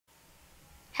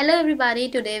Hello everybody,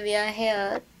 today we are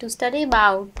here to study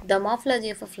about the morphology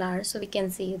of a flower. So we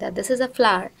can see that this is a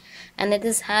flower and it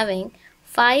is having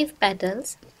 5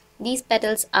 petals. These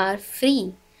petals are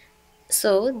free.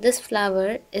 So this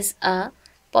flower is a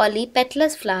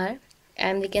polypetalous flower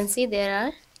and we can see there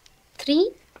are 3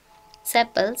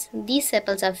 sepals. These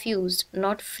sepals are fused,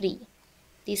 not free.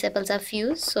 These sepals are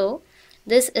fused, so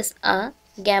this is a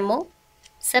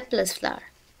gamosepalous flower.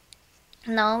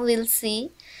 Now we'll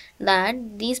see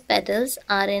that these petals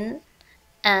are in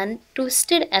an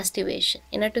twisted estivation.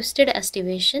 In a twisted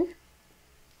estivation,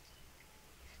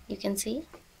 you can see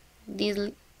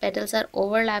these petals are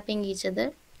overlapping each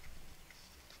other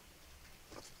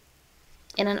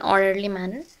in an orderly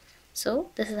manner. So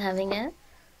this is having a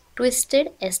twisted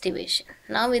estivation.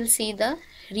 Now we'll see the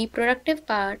reproductive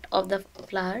part of the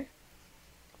flower.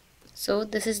 So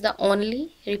this is the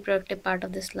only reproductive part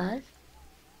of this flower.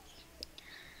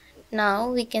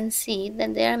 Now we can see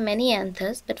that there are many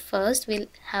anthers, but first we'll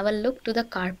have a look to the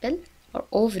carpel or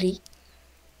ovary.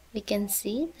 We can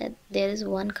see that there is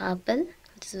one carpel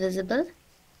which is visible.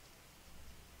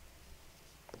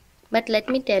 But let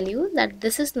me tell you that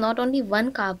this is not only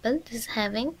one carpel, this is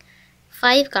having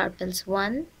 5 carpels.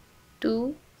 1,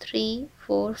 2, 3,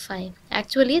 4, 5.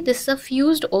 Actually, this is a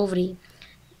fused ovary.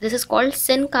 This is called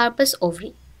syncarpous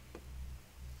ovary.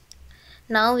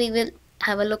 Now we will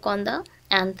have a look on the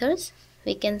anthers.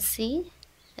 We can see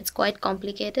it's quite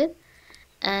complicated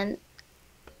and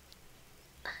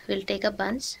we'll take a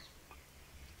bunch.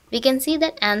 We can see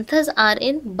that anthers are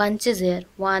in bunches here.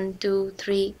 1, 2,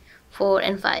 3, 4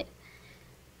 and 5.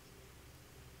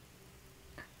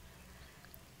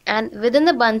 And within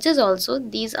the bunches also,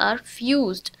 these are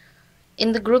fused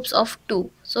in the groups of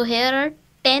 2. So here are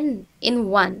 10 in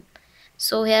 1.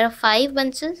 So here are 5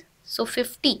 bunches. So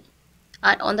 50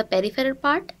 are on the peripheral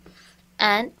part.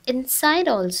 And inside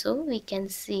also we can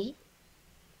see,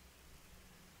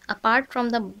 apart from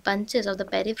the bunches of the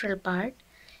peripheral part,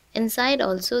 inside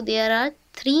also there are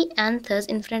 3 anthers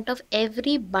in front of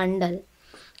every bundle.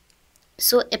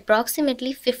 So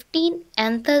approximately 15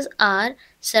 anthers are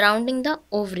surrounding the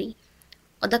ovary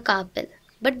or the carpel,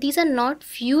 but these are not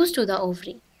fused to the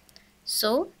ovary.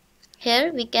 So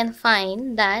here we can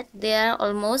find that there are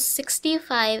almost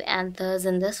 65 anthers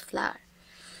in this flower.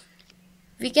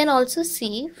 We can also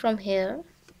see from here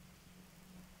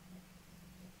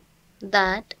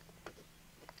that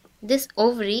this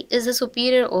ovary is a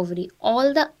superior ovary.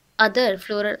 All the other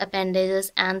floral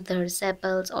appendages, anthers,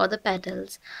 sepals or the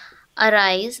petals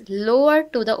arise lower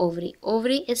to the ovary.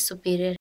 Ovary is superior.